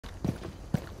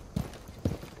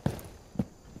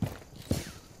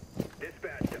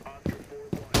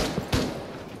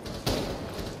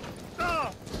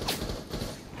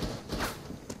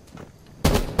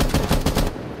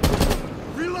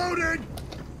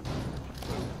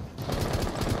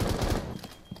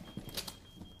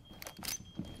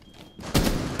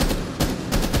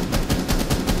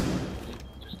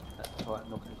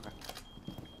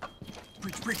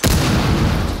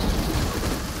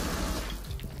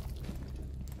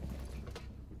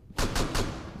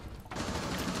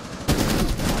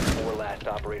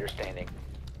operator standing.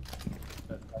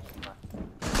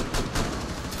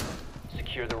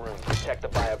 Secure the room. Protect the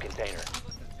bio container.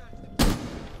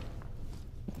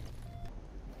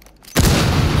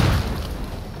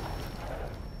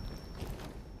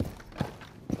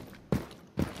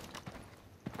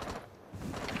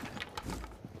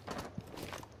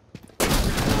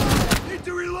 Need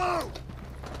to reload!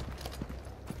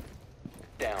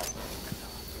 Down.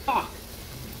 Fuck!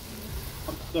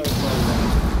 I'm so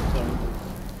sorry.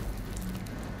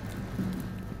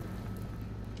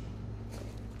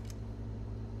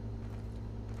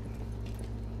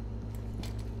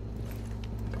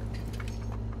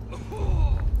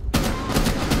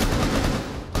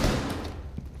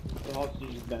 The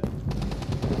hostage is dead.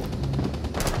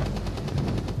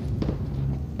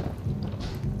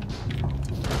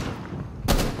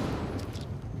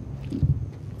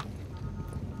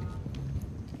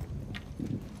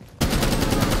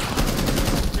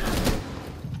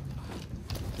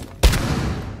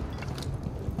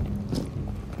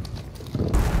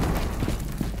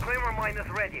 Claymore mine is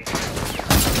ready.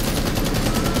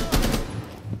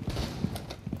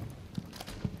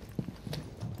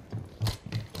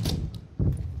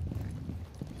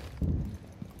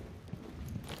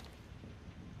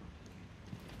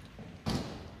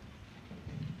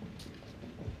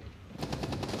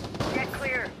 Get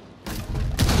clear.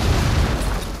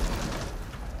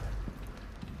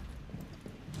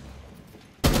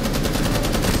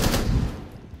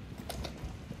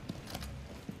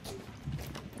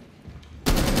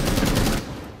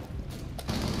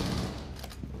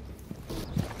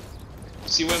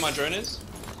 See where my drone is?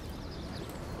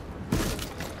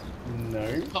 No.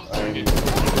 I'm focused.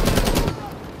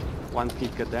 One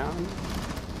peeker down.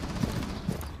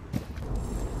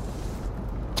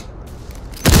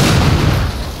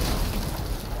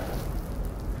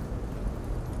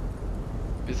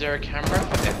 Is there a camera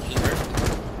for engine room?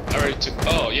 I already took.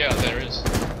 Oh, yeah, there is.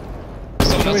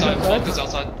 Someone outside. Volker's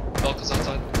outside. Volker's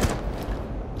outside.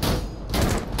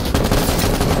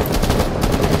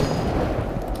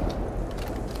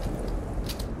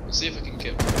 Let's see if I can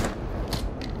get.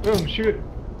 Boom, shoot.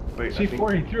 Wait,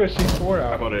 C4, he threw a C4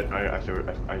 I out. got it. I threw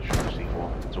it. I shot the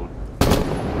C4.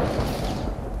 So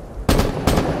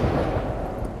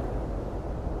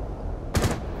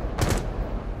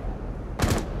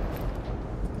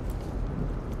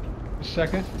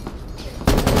Second.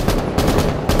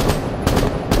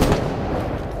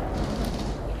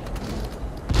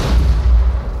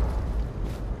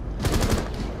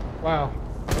 Wow.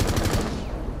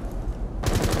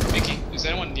 Mickey, is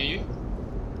anyone near you?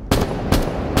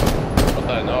 Not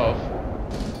that I know of.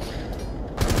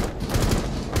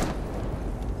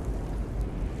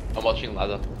 I'm watching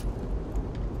ladder.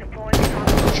 Deploying the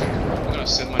I'm gonna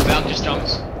send my. Val just jumped.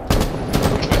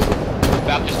 Which way?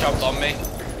 Val just jumped on me.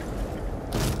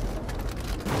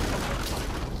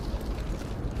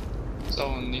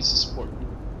 Someone needs to support me.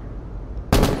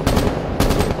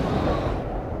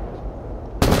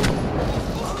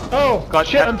 Oh, Got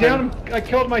shit, I'm Captain. down. I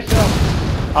killed myself.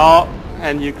 Oh,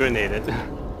 and you grenaded.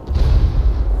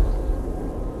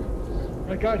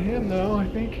 I got him though, I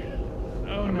think.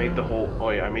 Oh, I no. made the hole. Oh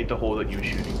yeah, I made the hole that you were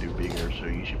shooting through bigger, so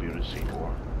you should be able to see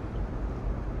more.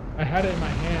 I had it in my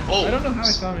hand. Oh. I don't know how I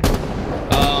saw me.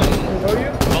 Volker's Below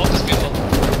you? people.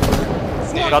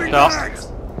 Got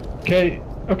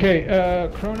fell. Okay,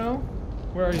 Chrono,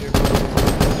 where are you?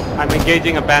 I'm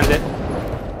engaging a bandit.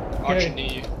 Archer Okay. near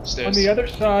you. Stairs. On the other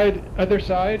side,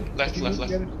 Left, if you left, look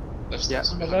left. at it, Left Yeah.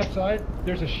 stairs. on the left side,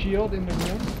 there's a shield in the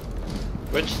room,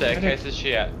 Which staircase is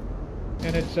she at?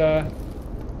 and it's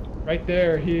right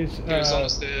there. He's He was on the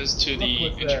stairs to the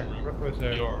Rook was there. engine room. Rook was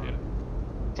there. Your- Yeah.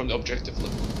 From the objective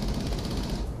level.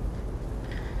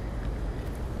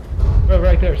 Oh,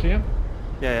 right there. See him?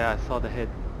 Yeah, I saw the hit.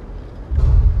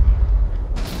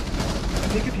 I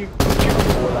think if you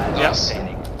Four last Yes.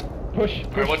 standing. push.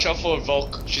 Alright, watch out for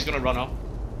Volk. She's gonna run up.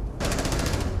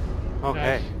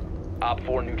 Okay. Nice. Op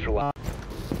 4 neutralized.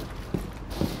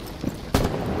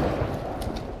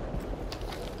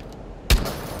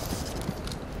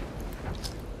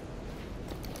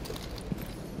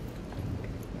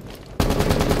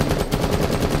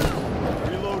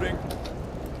 reloading.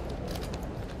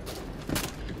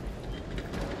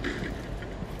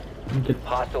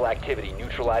 Hostile activity.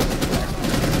 Neutralizing.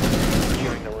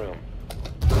 Securing the room.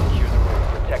 Secure the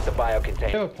room. Protect the bio You container.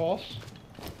 have a pulse?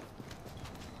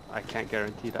 I can't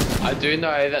guarantee that. I do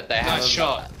know that they have Nice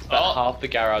shot. that Oh. half the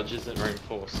garage isn't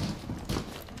reinforced.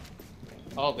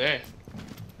 Oh, there.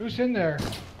 Who's in there?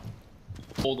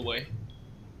 All the way.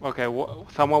 Okay,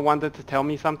 someone wanted to tell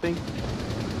me something?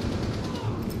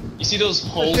 You see those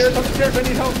holes? Upstairs, upstairs, I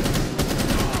need help.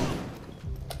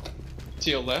 to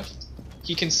your left,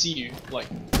 he can see you, like,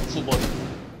 full body.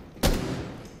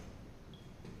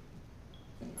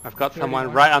 I've got Thirty someone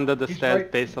one. right under the He's stairs,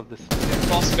 right- base of the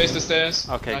Fast, face the stairs.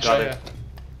 Okay, Nice got shot. it.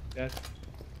 Yeah.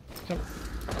 Some,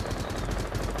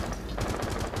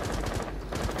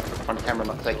 Front camera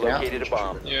not taken out. Located a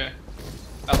bomb. Yeah.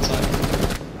 Outside.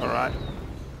 Alright.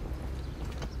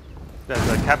 There's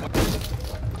a cap.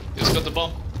 He's got the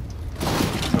bomb.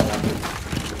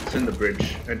 It's in the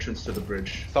bridge. Entrance to the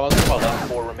bridge. Someone's called Op up.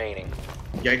 4 remaining.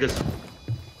 Jaeger's.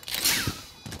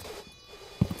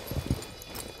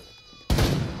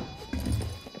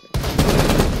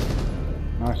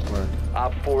 nice work.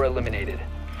 Op 4 eliminated.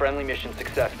 Friendly mission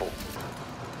successful.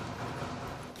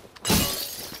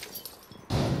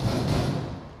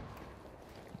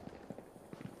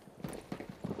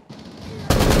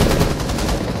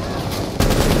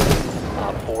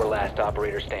 Op 4 last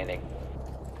operator standing.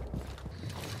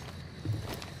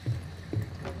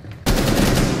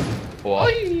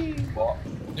 What?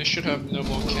 They should have no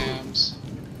more cams.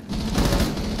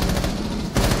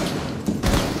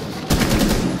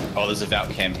 Oh, there's a vault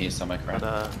cam here somewhere, crap.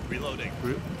 Reloading.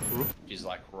 She's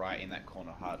like right in that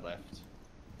corner, hard left.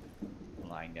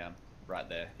 Lying down. Right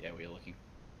there. Yeah, we are looking.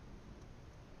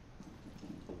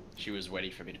 She was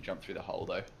waiting for me to jump through the hole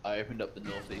though. I opened up the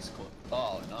northeast corner.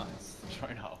 Oh, nice.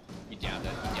 Drone hole. You downed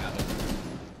it. You downed it.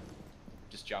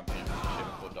 Just jump in and finish it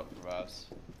before Doc revives.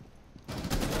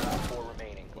 Op 4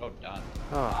 remaining. Well done.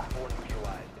 Oh, Op 4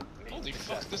 neutralized. Mission Holy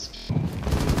fuck, successful.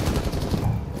 this.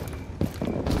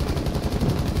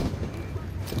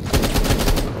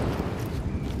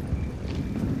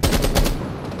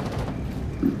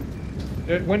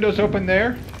 Windows open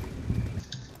there.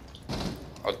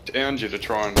 I downed you to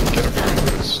try and get a phone,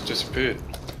 but it's disappeared.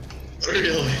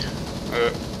 Really?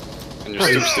 And you're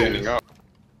still standing up.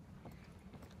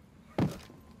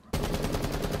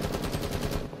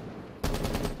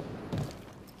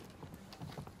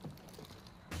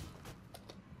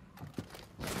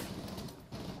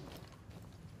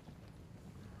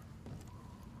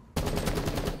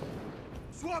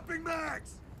 Swapping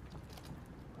mags!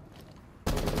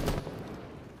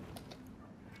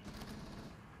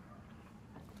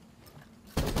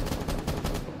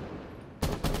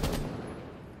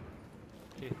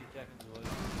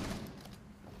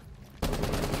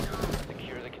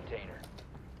 Secure the container.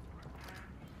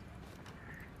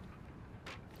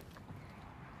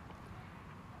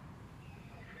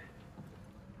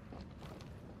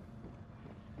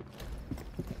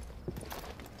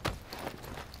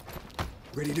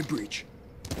 Ready to breach.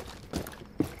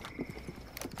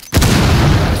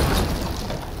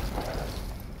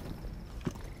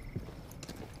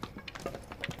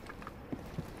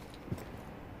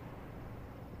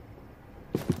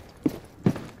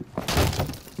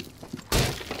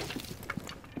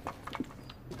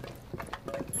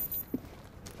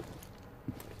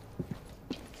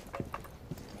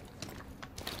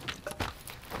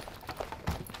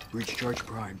 Breach charge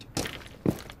primed.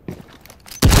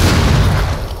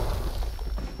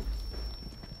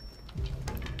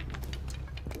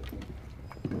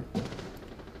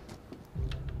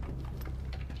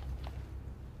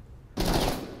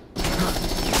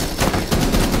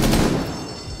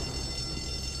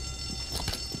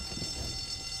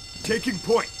 Taking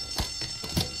point.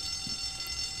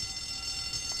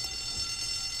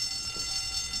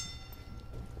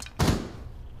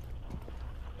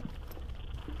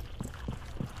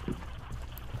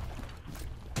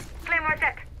 Claymore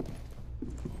deck.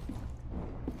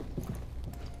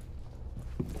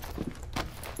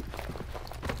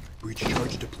 Breach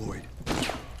charge deployed.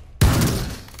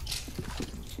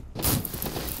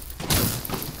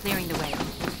 Clearing the way.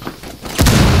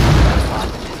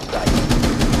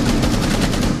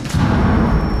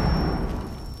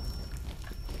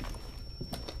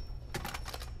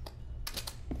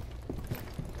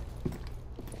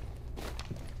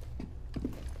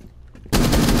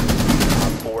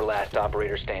 Op 4 last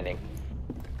operator standing.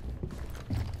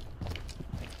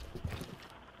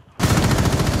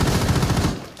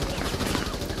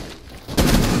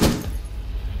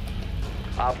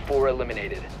 Op 4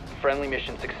 eliminated. Friendly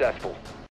mission successful.